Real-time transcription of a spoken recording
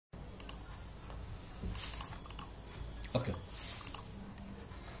Okay.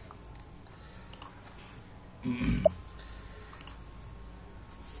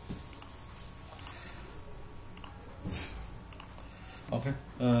 Okay.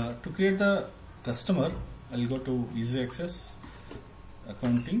 To create the customer, I'll go to easy access,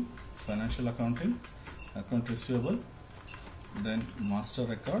 accounting, financial accounting, account receivable, then master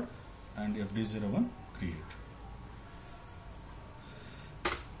record and FD01 create.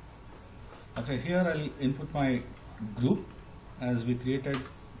 Okay, here I'll input my group, as we created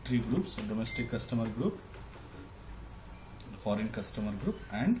 3 groups: a domestic customer group, foreign customer group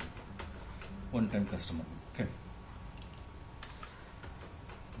and one-time customer. Okay.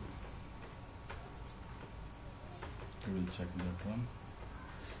 We will check that one.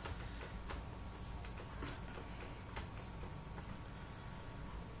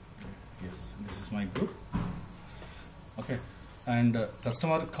 Yes, this is my group. Okay, and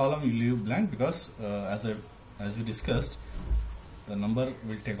customer column you leave blank because as we discussed, the number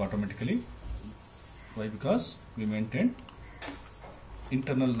will take automatically. Why? Because we maintain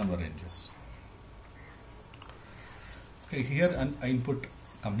internal number ranges. Okay, here and I input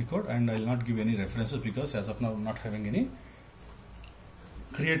company code, and I will not give any references because as of now I am not having any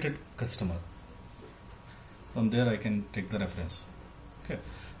created customer. From there I can take the reference. Okay,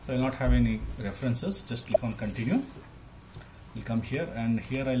 so I will not have any references. Just click on continue. Will come here, and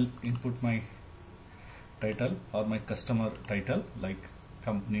here I'll input my title or my customer title, like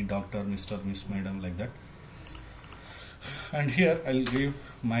company, doctor, Mr., Miss, Madam, like that. And here I'll give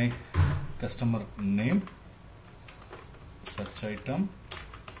my customer name, such item,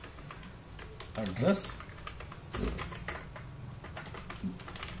 address,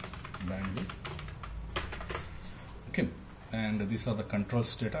 Bangalore. Okay, and these are the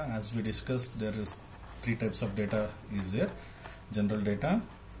controls data. As we discussed, there is 3 types of data is there: general data,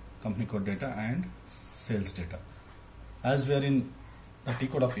 company code data and sales data. As we are in a T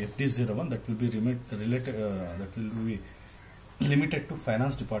code of FD01, that will be limited to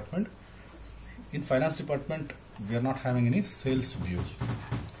finance department. In finance department we are not having any sales views,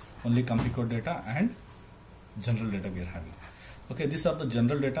 only company code data and general data we are having. Okay, these are the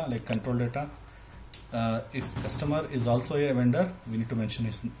general data, like control data. If customer is also a vendor, we need to mention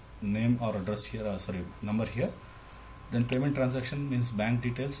his name or address here, number here. Then payment transaction means bank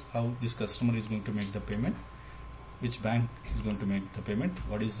details, how this customer is going to make the payment, which bank is going to make the payment,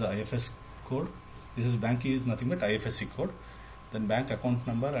 what is the IFS code. This is bank key is nothing but IFSC code. Then bank account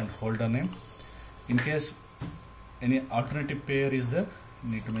number and holder name. In case any alternative payer is there,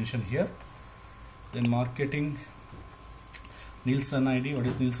 you need to mention here. Then marketing, Nielsen ID. What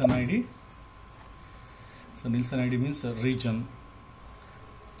is Nielsen ID? So Nielsen ID means a region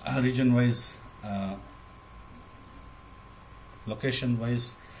wise, location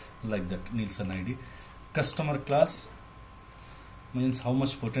wise, like that, Nielsen ID. Customer class means how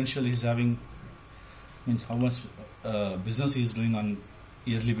much potential he is having, means how much business he is doing on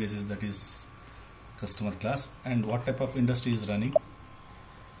yearly basis, that is customer class. And what type of industry is running,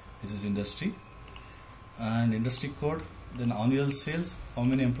 this is industry. And industry code, then annual sales, how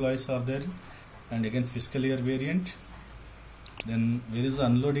many employees are there, and again fiscal year variant. Then where is the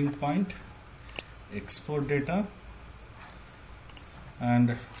unloading point, export data,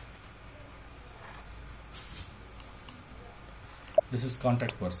 and this is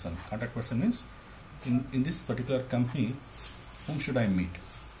contact person. Contact person means in this particular company, whom should I meet.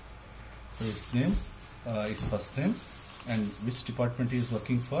 So his name, his first name, and which department he is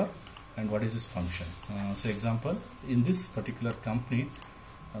working for, and what is his function. So example, in this particular company,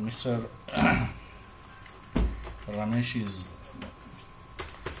 Mr. Ramesh is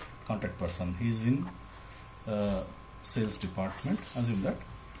contact person. He is in sales department, assume that,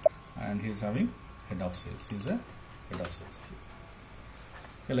 and he is having head of sales. He is a head of sales.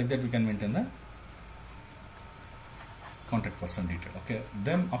 Okay, like that we can maintain the contact person detail. Okay,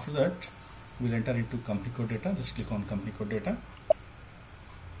 then after that we'll enter into company code data. Just click on company code data.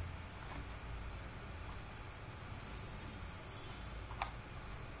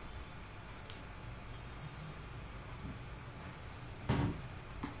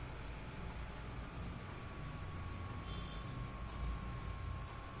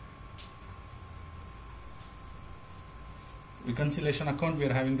 Reconciliation account, we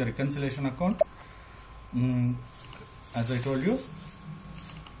are having the reconciliation account. As I told you,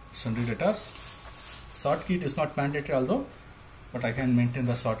 sundry debtors. Sort key, it is not mandatory although, but I can maintain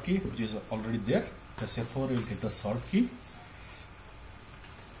the sort key which is already there. Press F4, you will get the sort key.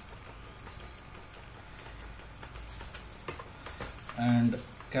 And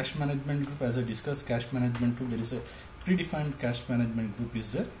cash management group, as I discussed, cash management group, there is a predefined cash management group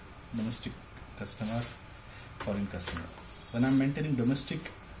is there. Domestic customer, foreign customer. When I'm maintaining domestic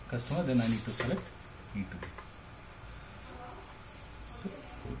customer, then I need to select E2. So,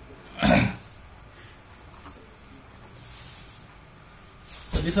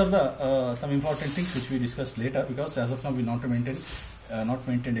 so these are the some important things which we discussed later, because as of now we not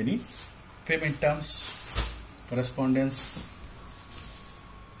maintained any payment terms, correspondence,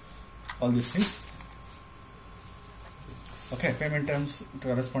 all these things. Okay, payment terms,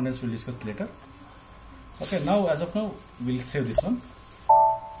 correspondence we'll discuss later. Okay, now as of now we'll save this one.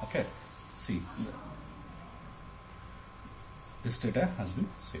 Okay, see, this data has been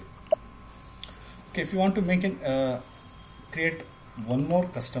saved. Okay, if you want to make create one more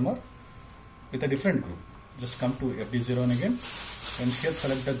customer with a different group, just come to FD01 again, and here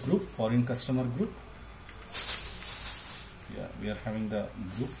select the group, foreign customer group. Yeah, we are having the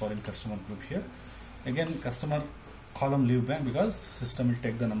group, foreign customer group here. Again, customer column leave blank because system will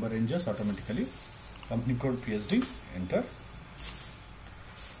take the number ranges automatically. Company code PSD, enter.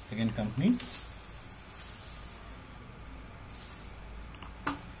 Again, company.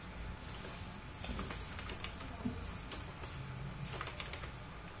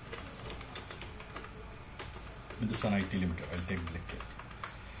 This one IT Limited, I'll take the lecture.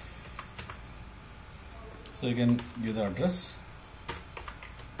 So you can give the address,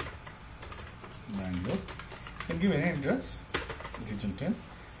 Bangalore. You can give any address, region 10.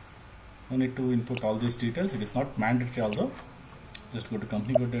 No need to input all these details, it is not mandatory although. Just go to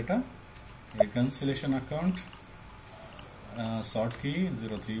company code data, reconciliation account, sort key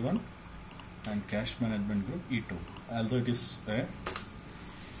 031, and cash management group E2, although it is a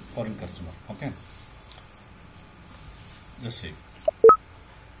foreign customer. Okay, just save.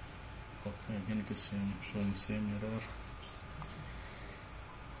 Okay, again it is showing same error.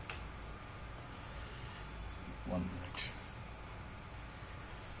 1 minute.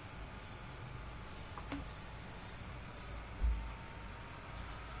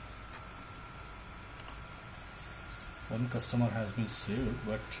 One customer has been saved,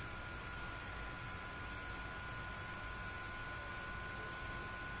 but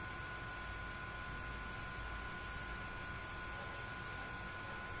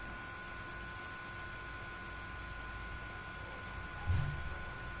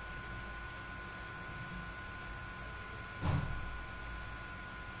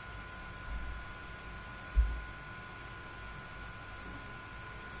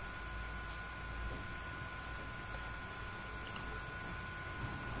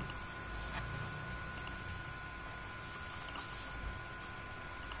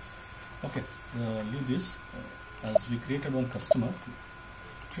okay, leave this as we created one customer.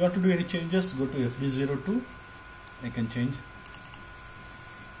 If you want to do any changes, go to FD02. I can change.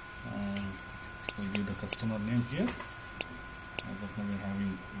 We'll give the customer name here. As of now, we are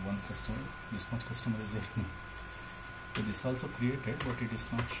having one customer. This much customer is there. So this also created, but it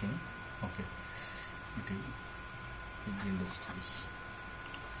is not shown. Okay, it is Food Industries.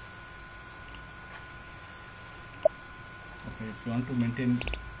 Okay, if you want to maintain,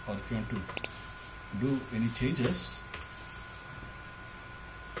 or if you want to do any changes,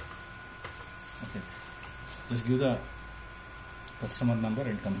 okay, just give the customer number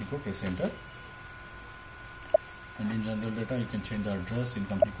and company code, press enter. And in general data you can change the address. In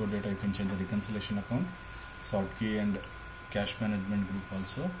company code data you can change the reconciliation account, sort key, and cash management group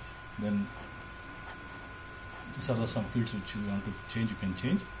also. Then these are the some fields which you want to change, you can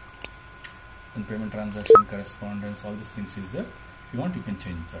change. And payment transaction, correspondence, all these things is there. If you want, you can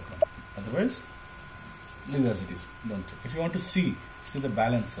change that one. Otherwise, leave as it is. Don't. If you want to see the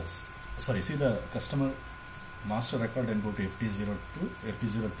balances, sorry, see the customer master record, and go to FD02,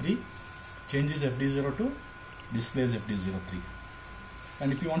 FD03, changes FD02, displays FD03.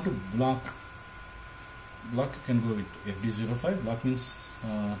 And if you want to block, you can go with FD05. Block means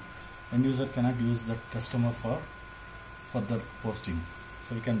end user cannot use that customer for further posting,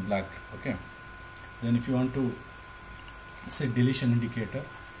 so we can block. Okay. Then if you want to set deletion indicator,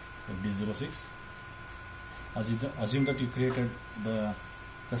 FD06, assume that you created the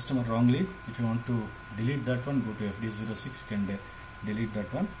customer wrongly. If you want to delete that one, go to FD06, you can delete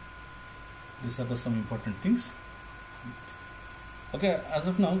that one. These are some important things. Okay, as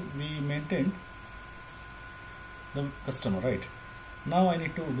of now we maintained the customer, right? Now I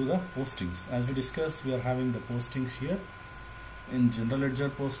need to do the postings. As we discussed, we are having the postings here. In general ledger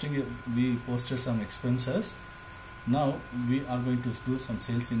posting, we posted some expenses. Now we are going to do some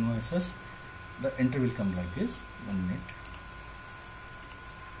sales invoices. The entry will come like this. 1 minute.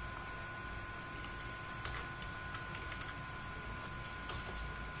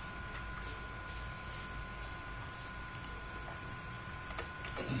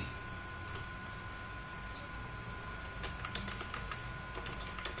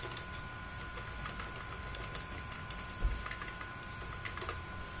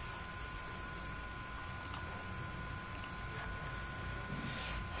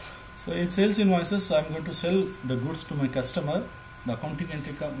 So in sales invoices, I'm going to sell the goods to my customer. The accounting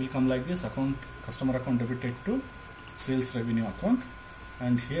entry will come like this: customer account debited to sales revenue account,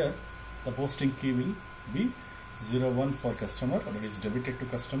 and here the posting key will be 01 for customer, that is debited to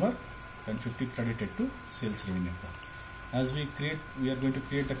customer, and 50 credited to sales revenue account. As we are going to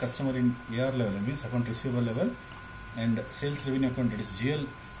create the customer in AR level, that means account receivable level, and sales revenue account, that is GL,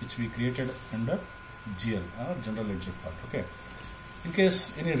 which we created under GL or general ledger part. Okay. In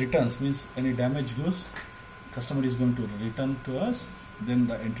case any returns, means any damage goes, customer is going to return to us, then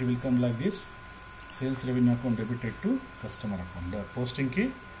the entry will come like this: sales revenue account debited to customer account. The posting key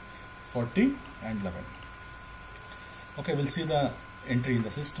 40 and 11. Okay, we'll see the entry in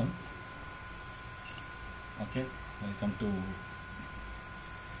the system. Okay, I'll come to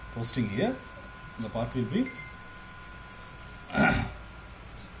posting here. The path will be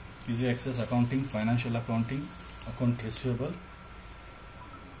easy access accounting, financial accounting, account receivable,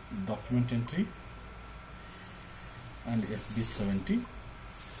 document entry, and FB70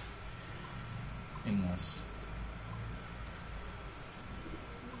 invoice.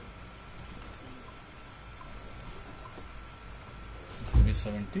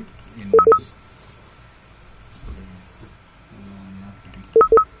 FB70 invoice.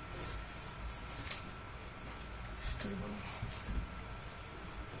 Stable.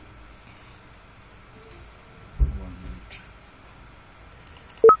 1 minute.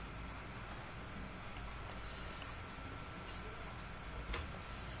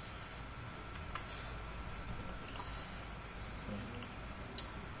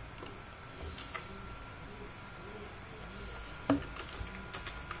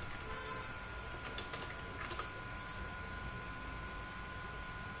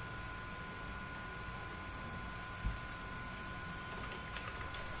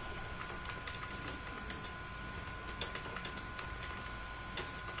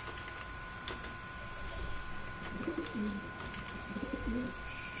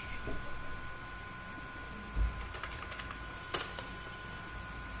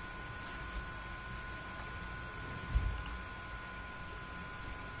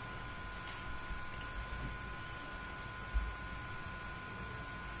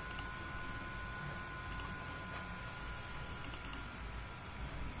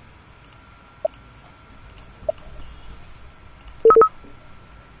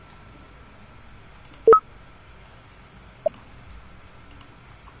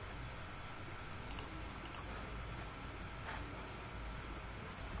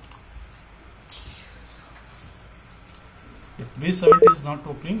 If B70 is not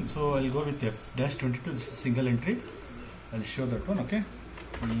opening, so I'll go with F-22. This is a single entry. I'll show that one. Okay,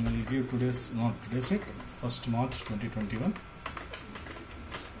 I'll give today's date, 1st March 2021.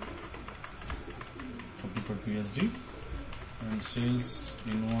 Copy code PSD and sales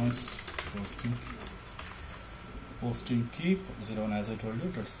invoice posting key 01, as I told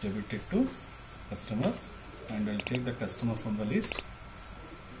you, that's debited to customer, and I'll take the customer from the list.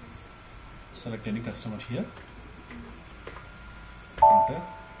 Select any customer here. Enter.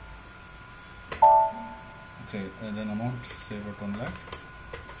 Okay, and then amount, say about 1 lakh.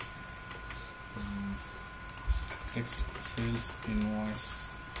 Text sales invoice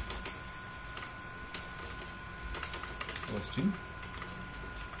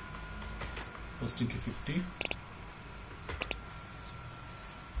posting key 50,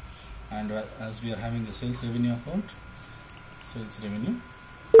 and as we are having the sales revenue account, sales revenue.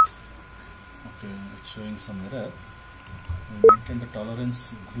 Okay, it's showing some error. We maintain the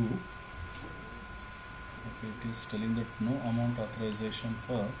tolerance group. Okay, it is telling that no amount authorization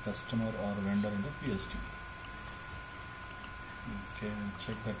for customer or vendor in the PSD. Okay,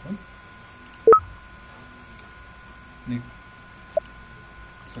 check that one.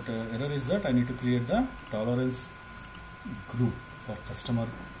 So the error is that I need to create the tolerance group for customer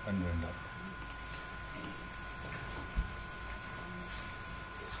and vendor.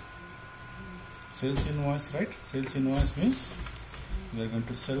 Sales invoice, right? Sales invoice means we are going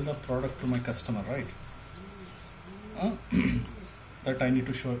to sell the product to my customer, right? That I need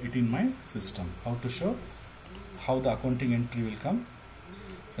to show it in my system. How to show? How the accounting entry will come.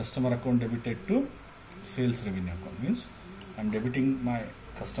 Customer account debited to sales revenue account means I'm debiting my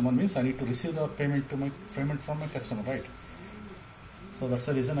customer, means I need to receive the payment from my customer, right? So that's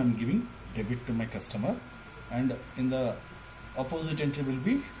the reason I'm giving debit to my customer, and in the opposite entry will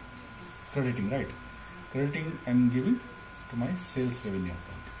be crediting, right? Crediting I'm giving to my sales revenue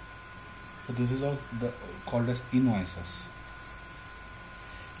account. So this is all called as invoices.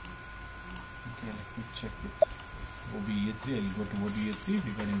 Okay, let me check with OBA3. I will go to OBA3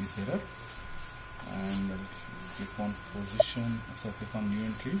 regarding this error. and I'll click on position, so click on new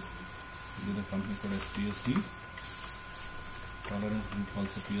entry, give the company code as PSD, tolerance group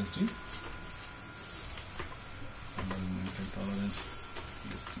also PSD, and I'll maintain tolerance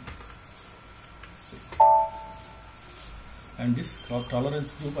PSD. And this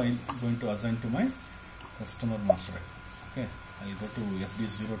tolerance group I am going to assign to my customer master record. Okay, I'll go to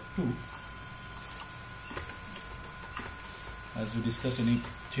FD02. As we discussed, any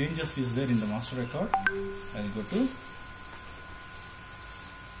changes is there in the master record, I'll go to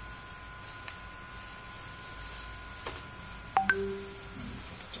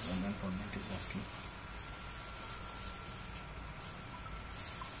just a moment, it is asking.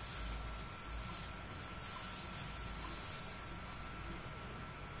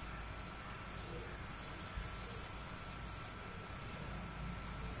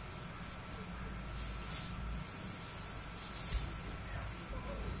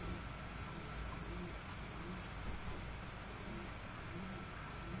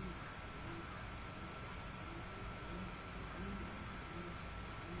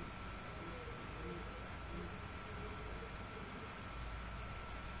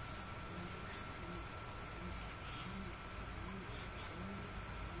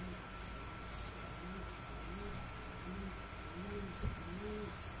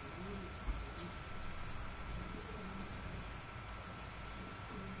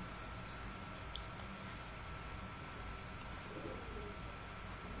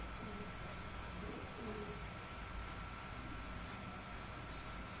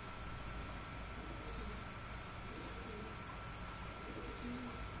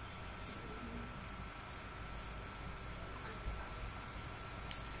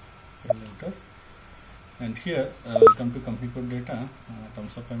 Enter. And here we'll come to company code data.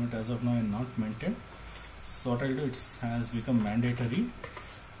 Terms of payment as of now is not maintained, so what I'll do, it has become mandatory,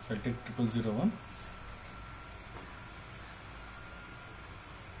 so I'll take 0001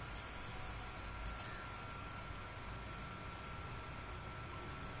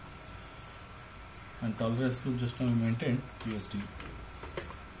 and tolerance group just now we maintained PSD.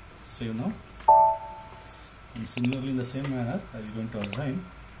 Save now, and similarly in the same manner I am going to assign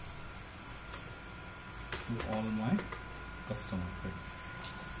to all my customer. Okay.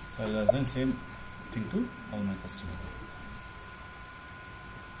 So I will assign same thing to all my customer.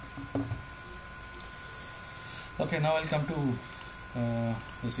 Okay, now I'll come to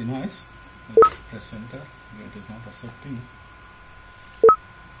this invoice. I'll press enter. It is not accepting.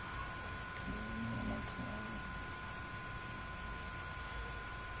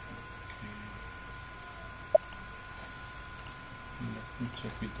 Let me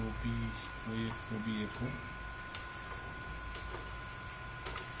check with OBA4.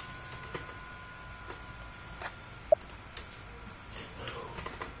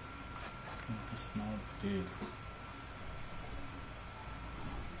 It is not there.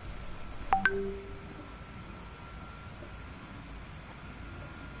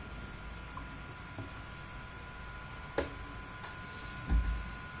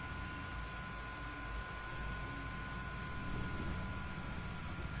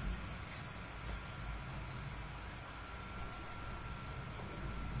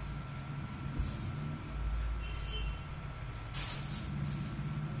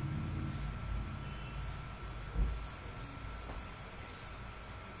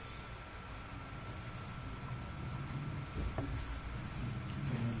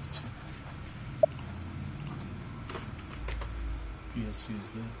 PSD is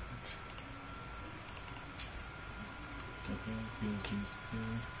there. Okay, PSD is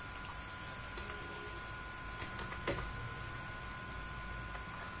there.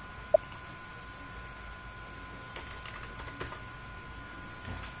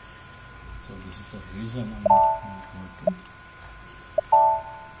 So this is a reason I'm not going to.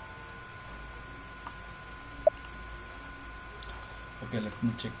 Okay, let me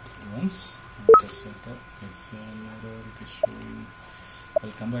check once. Just enter. Okay, so error it is showing. I'll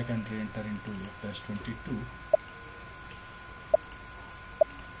come back and re-enter into F-22.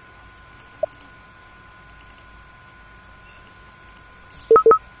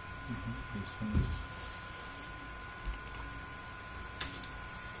 This one is.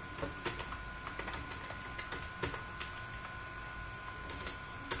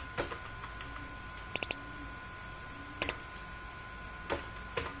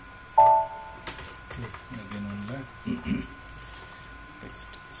 Again on that. Text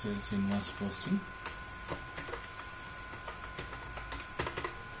sales invoice posting.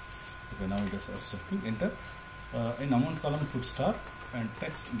 Okay, now it is asked to enter. In amount column put star and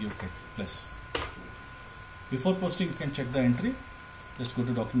text give text plus. Before posting you can check the entry. Just go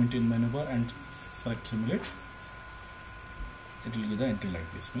to document in menu bar and select simulate. It will give the entry like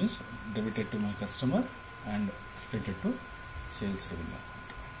this, means debited to my customer and credited to sales revenue.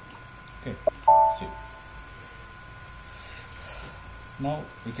 Okay, see. Now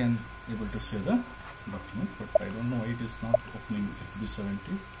we can able to see the document, but I don't know why it is not opening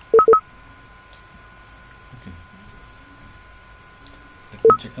FB70. Okay, let me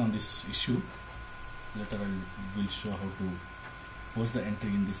check on this issue. Later I will show how to post the entry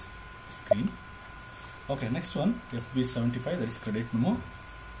in this screen. Okay, next one, FB75, that is credit memo.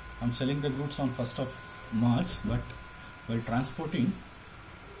 I'm selling the goods on 1st of March, but while transporting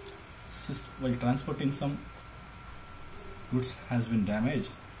some goods has been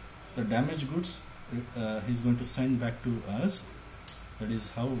damaged. The damaged goods he is going to send back to us. That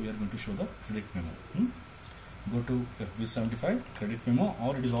is how we are going to show the credit memo. Go to FB75 credit memo,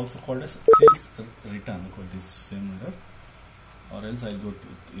 or it is also called as sales return. Okay, it is same error, or else I'll go to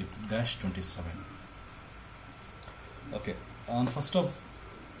F-27. Okay, on 1st of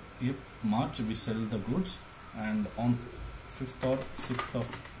March we sell the goods, and on 5th or 6th of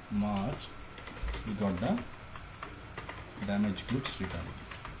March we got the damaged goods returned.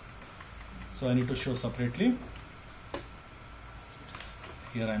 So I need to show separately.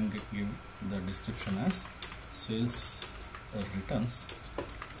 Here I am giving the description as sales returns,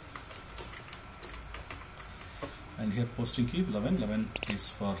 and here posting key 11 is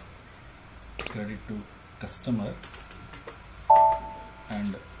for credit to customer,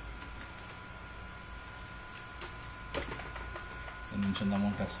 and I mention the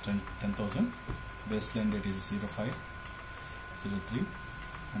amount as 10,000. Baseline date is 05/03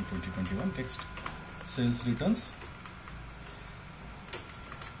 and 2021. Text sales returns,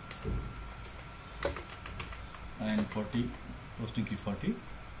 and 40 posting key 40,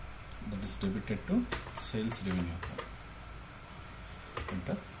 that is debited to sales revenue.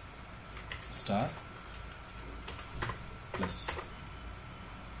 Enter star plus.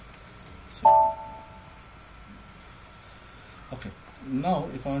 Okay, now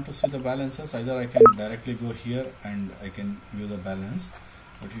if I want to see the balances, either I can directly go here and I can view the balance,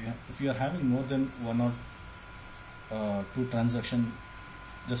 but if you are having more than one or two transaction,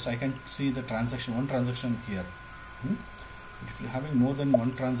 just I can see the one transaction here. But if you are having more than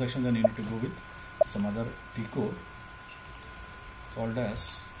one transaction, then you need to go with some other T code called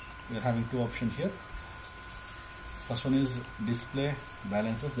as, we are having two options here. First one is display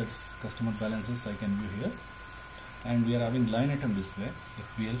balances, that is customer balances I can view here, and we are having line item display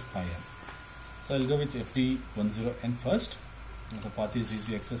FBL5N. So I'll go with FD10N first. The path is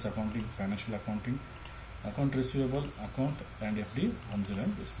easy access accounting, financial accounting, account receivable, account, and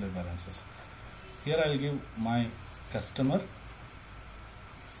FD10N display balances. Here I'll give my customer,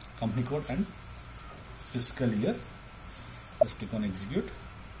 company code, and fiscal year. Just click on execute.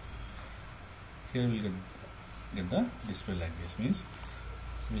 Here we'll get the display like this, means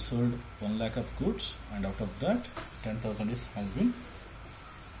we sold 1 lakh of goods, and out of that 10,000 has been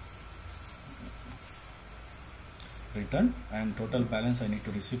returned, and total balance I need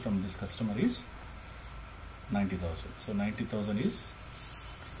to receive from this customer is 90,000. So 90,000 is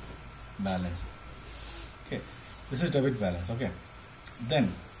balance. Okay, this is debit balance. Okay, then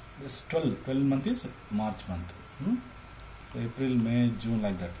this 12 month is March month. So April, May, June,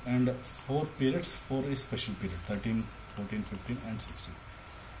 like that, and 4 periods. 4 is special period, 13, 14, 15 and 16.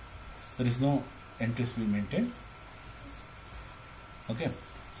 There is no entries we maintain. Okay,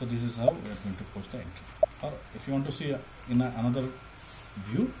 so this is how we are going to post the entry. Or if you want to see in another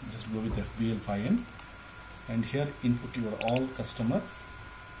view, just go with FBL5N, and here input your all customer,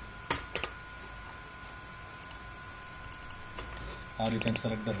 or you can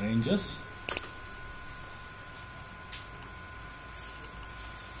select the ranges,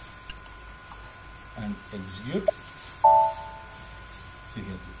 and execute. See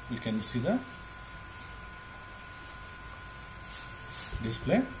here, you can see the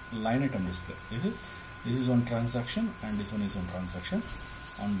display, line item display. This is on transaction, and this one is on transaction.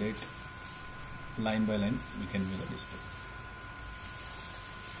 On date, line by line, we can view the display.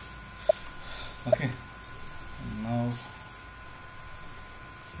 Okay, now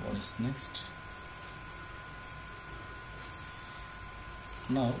what is next?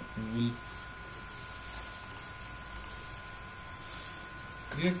 Now we will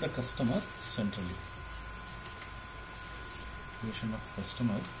create the customer centrally. Creation of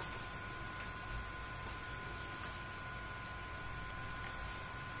customer.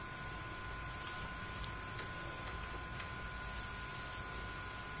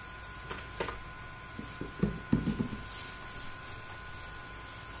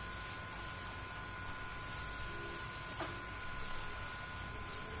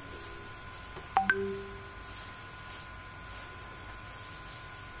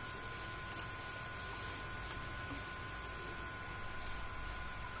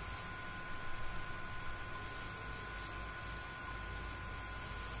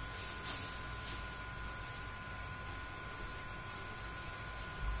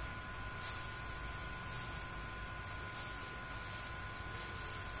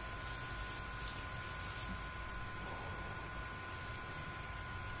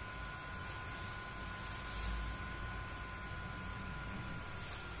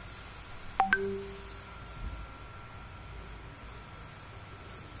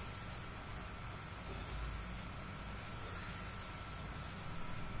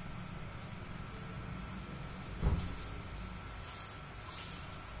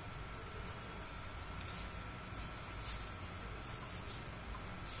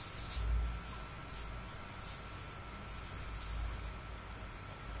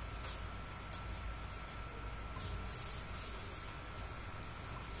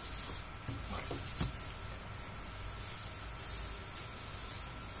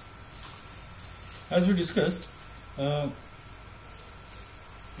 As we discussed, we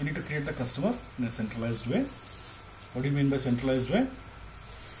need to create the customer in a centralized way. What do you mean by centralized way?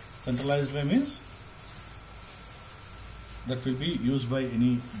 Centralized way means that will be used by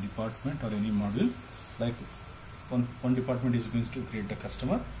any department or any module. Like one department is going to create the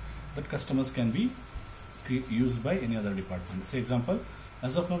customer, that customers can be used by any other department. Say example,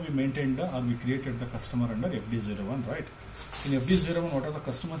 as of now we maintained or we created the customer under FD01, right? In FD01, what are the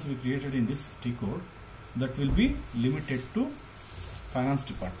customers we created in this T code that will be limited to finance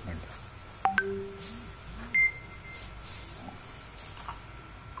department.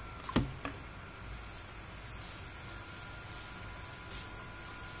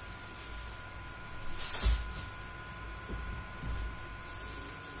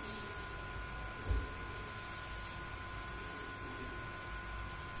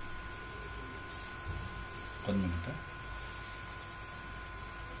 One minute.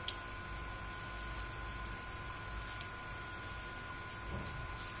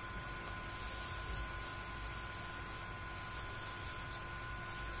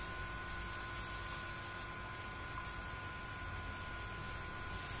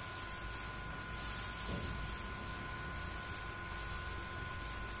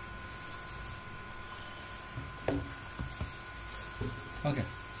 Okay.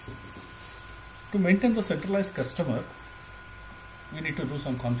 To maintain the centralized customer, we need to do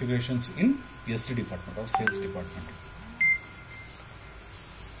some configurations in SD department or sales department.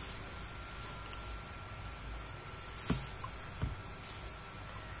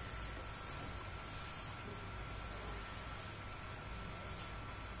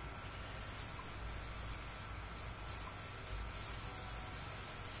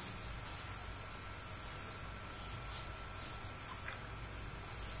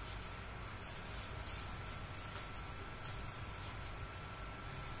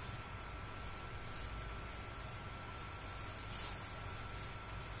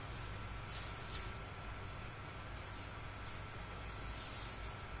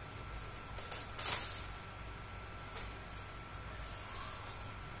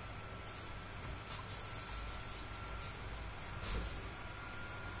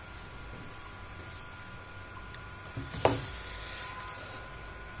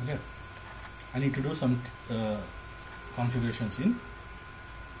 Okay, I need to do some configurations in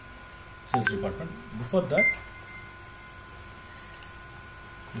sales department. Before that,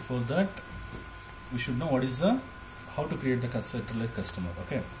 we should know what is the how to create the centralized customer.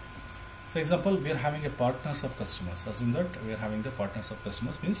 Okay, so example, we are having a partners of customers. Assume that we are having the partners of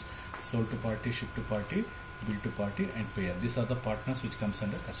customers means sold to party, ship to party, bill to party, and payer. These are the partners which comes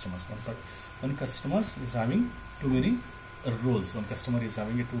under customers. One customers is having too many roles. One customer is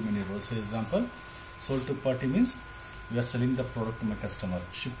having too many roles. So example, sold to party means we are selling the product to my customer.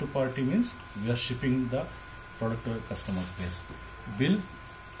 Ship to party means we are shipping the product to a customer place. Bill,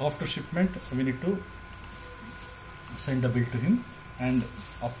 after shipment we need to send the bill to him, and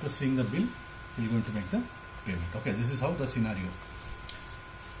after seeing the bill he is going to make the payment. Okay, this is how the scenario.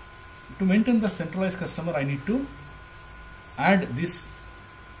 To maintain the centralized customer, I need to add this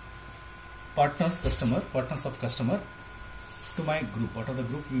partners of customer to my group. What are the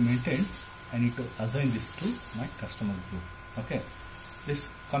group we maintained? I need to assign this to my customer group. Okay, this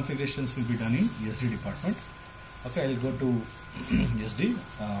configurations will be done in SD department. Okay, I will go to SD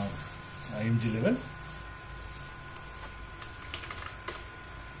IMG level.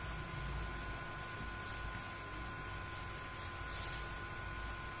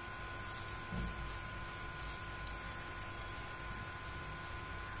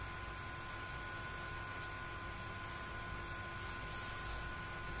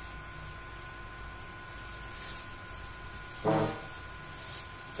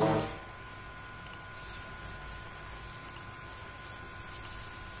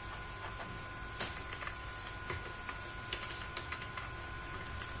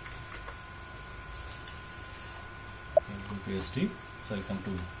 SD, so I'll come to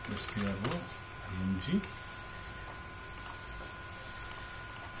SPRO IMG.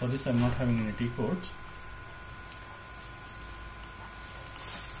 For this I'm not having any T codes.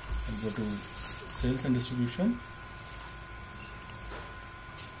 I'll go to sales and distribution,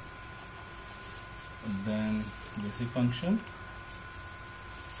 and then basic function,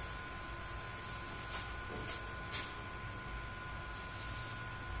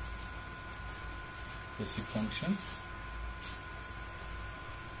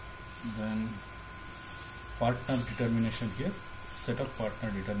 then partner determination here, set up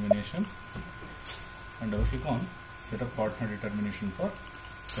partner determination, and double click on set up partner determination for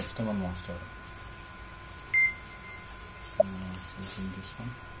customer master. So I was using this one.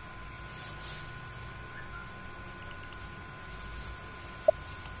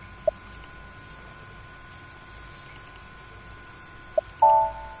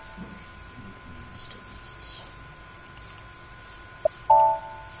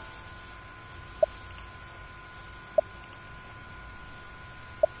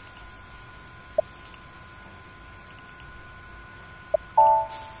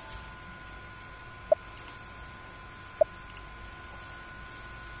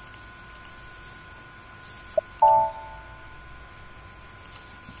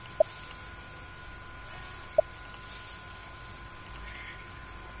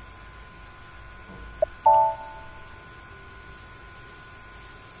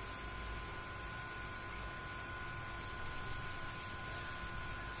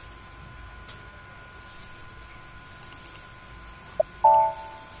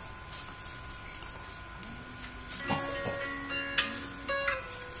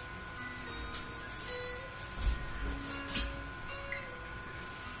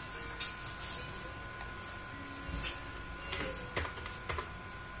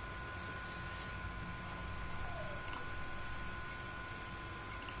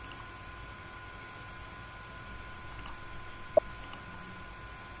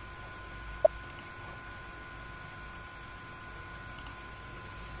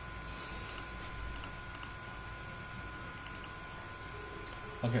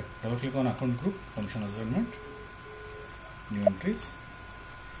 Okay, double click on account group, function assignment, new entries,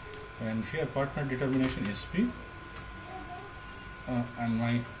 and here partner determination SP, and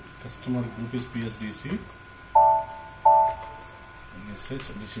my customer group is PSDC. Such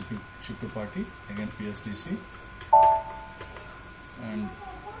the ship to party, again PSDC, and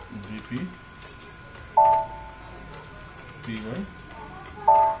VP, PY,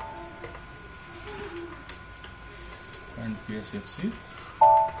 and PSFC,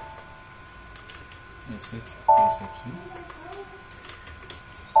 SH, PSFC,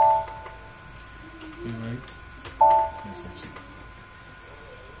 PY, PSFC,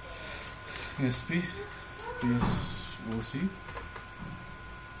 SP, PSOC,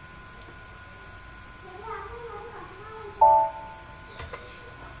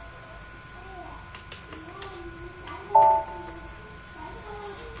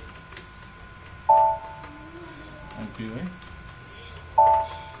 PY,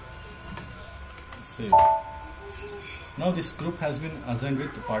 save. Now this group has been assigned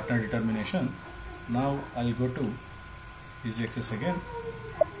with partner determination. Now I'll go to easy access again,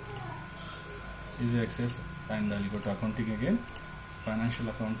 easy access, and I'll go to accounting again, financial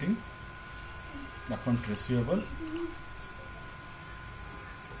accounting, account receivable,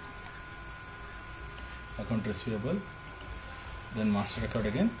 then master record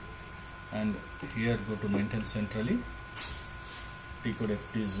again, and here go to maintain centrally, T code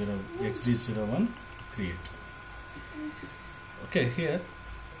XD01 create. Okay, here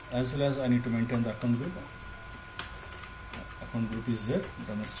as well as I need to maintain the account group. Account group is there,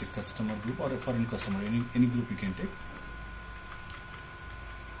 domestic customer group or a foreign customer, any group you can take.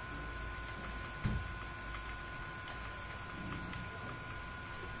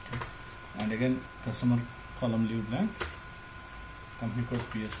 Okay. And again customer column leave blank, company code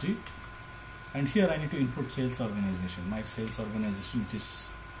PSD, and here I need to input sales organization, my sales organization, which is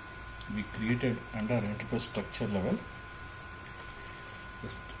we created under enterprise structure level.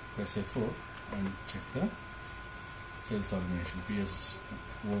 Just press F4 and check the sales organization,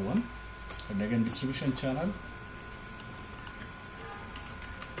 PSO1, and again distribution channel.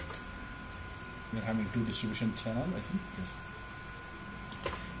 We are having 2 distribution channel, I think, yes,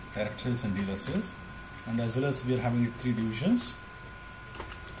 direct sales and dealer sales, and as well as we are having 3 divisions.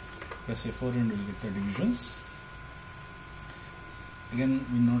 Press F4 and we will get the divisions. Again,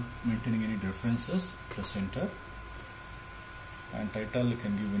 we are not maintaining any references. Press enter, and title you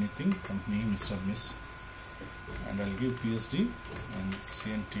can give anything, company, Mr. Miss, and I'll give PSD and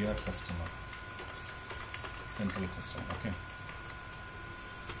CNTR customer, central customer. Okay,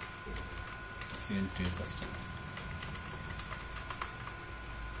 CNTR customer,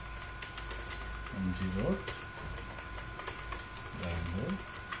 MG Road, Bangalore,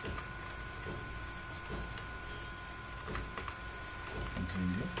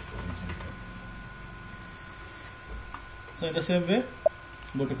 India. So in the same way,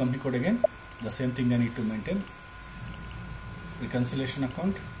 go to company code again, the same thing I need to maintain. Reconciliation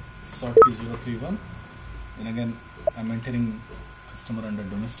account, sort P031, then again I'm maintaining customer under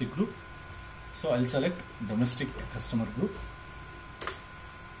domestic group, so I'll select domestic customer group,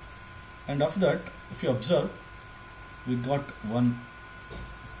 and after that, if you observe, we got one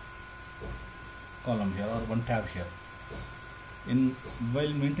column here or one tab here.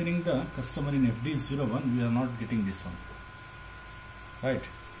 While maintaining the customer in FD01, we are not getting this one, right?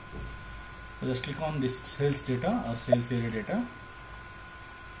 So just click on this sales data or sales area data.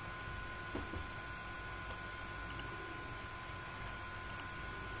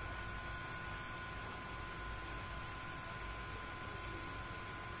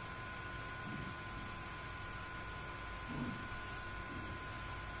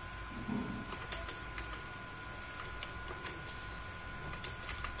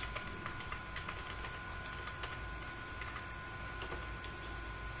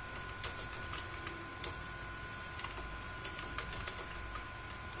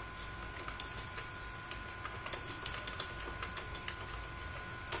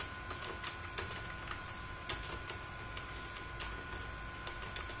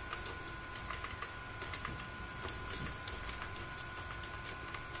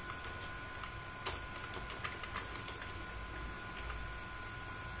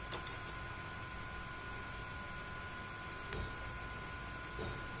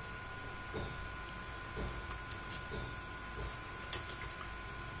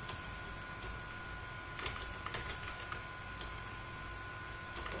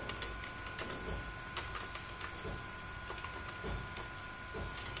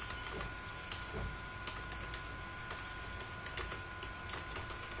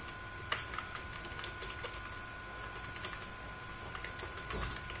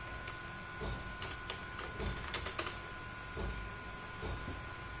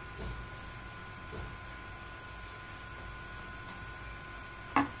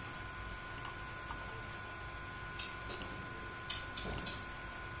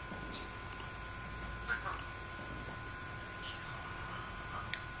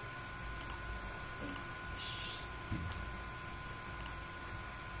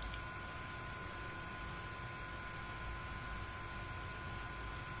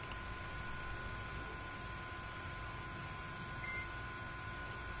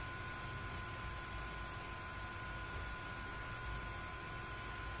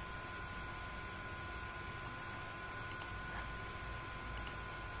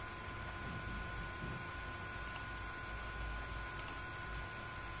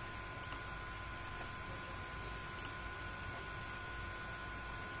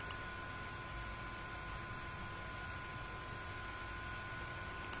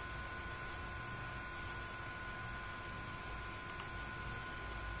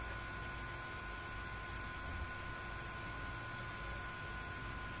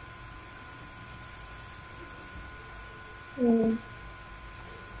 Mm.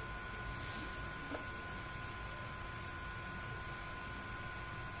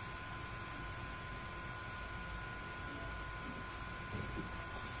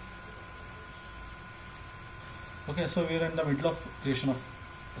 Okay, so we are in the middle of creation of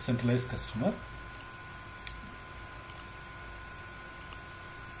a centralized customer.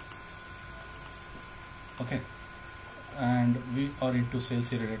 Okay, and we are into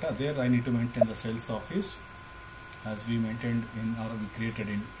sales area data. There I need to maintain the sales office as we maintained in or we created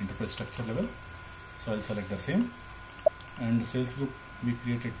in enterprise structure level. So I'll select the same, and the sales group, we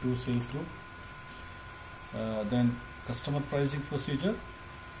created 2 sales group. Then customer pricing procedure,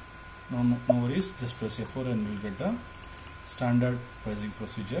 no worries, just press F4 and we'll get the standard pricing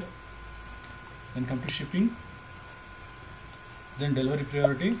procedure. Then come to shipping, then delivery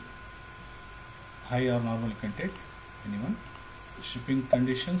priority, high or normal, you can take anyone. Shipping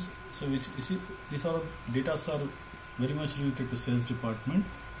conditions, so which you see, these are data are very much related to sales department.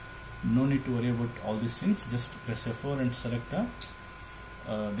 No need to worry about all these things, just press F4 and select the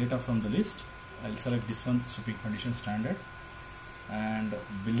data from the list. I'll select this one, shipping condition standard, and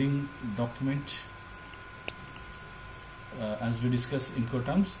billing document. As we discussed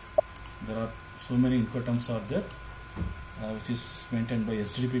Incoterms, there are so many Incoterms are there, which is maintained by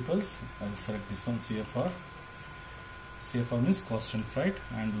SDD peoples. I will select this one, CFR. CFR means cost and freight,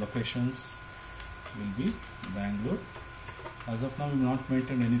 and locations will be Bangalore. As of now, we will not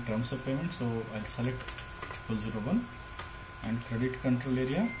maintain any terms of payment, so I'll select 001 and credit control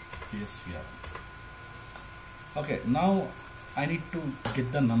area PSCR. Okay, now I need to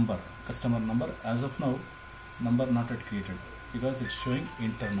get the number, customer number. As of now, number not yet created because it's showing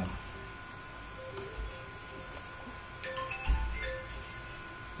internal.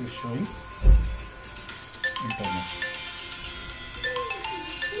 It's showing internal.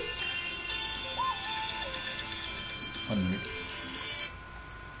 One minute.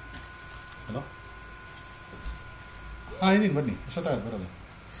 Hello. ಇದೀನಿ ಬನ್ನಿ, ಎಷ್ಟೊತ್ತಾಗ ಬರೋದು?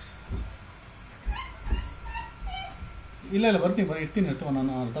 ಇಲ್ಲ ಬರ್ತೀನಿ, ಇರ್ತೀನಿ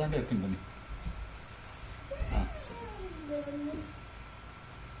ನಾನು ಅರ್ಧ ಗಂಟೆ ಇರ್ತೀನಿ, ಬನ್ನಿ. ಹಾಂ ಸರಿ.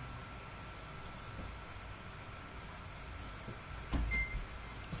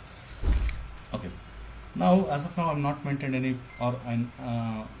 Okay. Now, as of now, I'm not maintained any or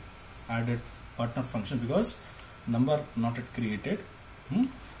added partner function because number not yet created.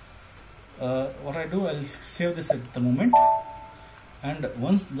 What I do, I'll save this at the moment, and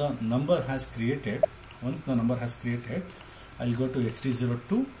once the number has created, I'll go to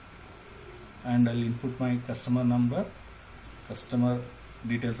XD02 and I'll input my customer number, customer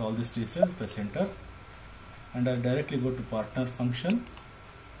details, all these details, press enter, and I'll directly go to partner function,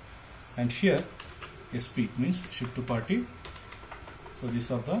 and here SP means ship to party. So these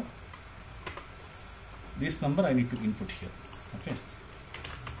are this number I need to input here. Okay.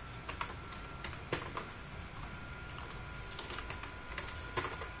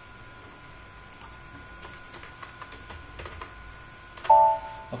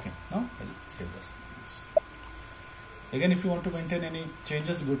 Okay, now I'll save this. Again, if you want to maintain any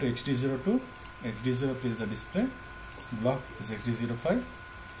changes, go to XD02. XD03 is the display, block is XD05,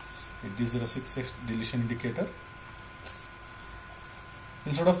 XD06 is deletion indicator.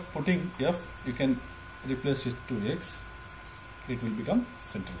 Instead of putting F, you can replace it to X. It will become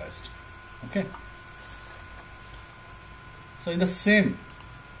centralized. Okay. So in the same,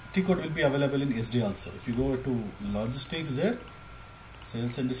 T code will be available in SD also. If you go to logistics, there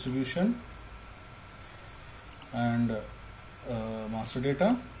sales and distribution, and master data,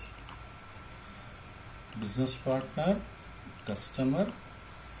 business partner, customer,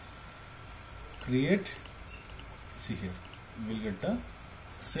 create. See here, we will get the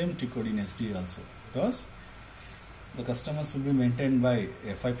same T code in SD also, because the customers will be maintained by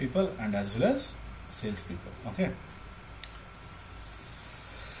FI people and as well as sales people. Okay.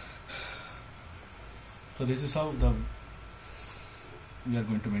 So this is how we are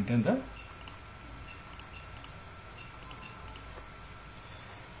going to maintain the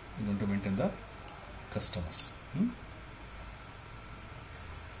customers.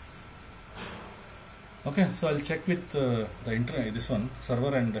 Okay, so I'll check with this one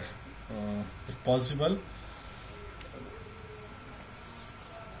server, and if possible,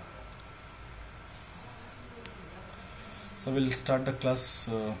 so we'll start the class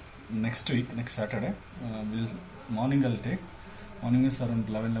next week, next Saturday. Morning I'll take. Morning is around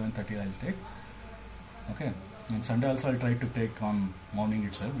 11:30 I'll take. Okay, and Sunday also I'll try to take on morning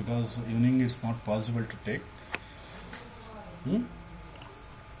itself, because evening it's not possible to take.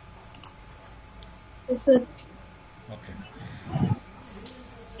 Yes, sir. Okay.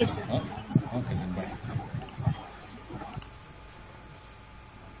 Yes, sir. Okay then, bye.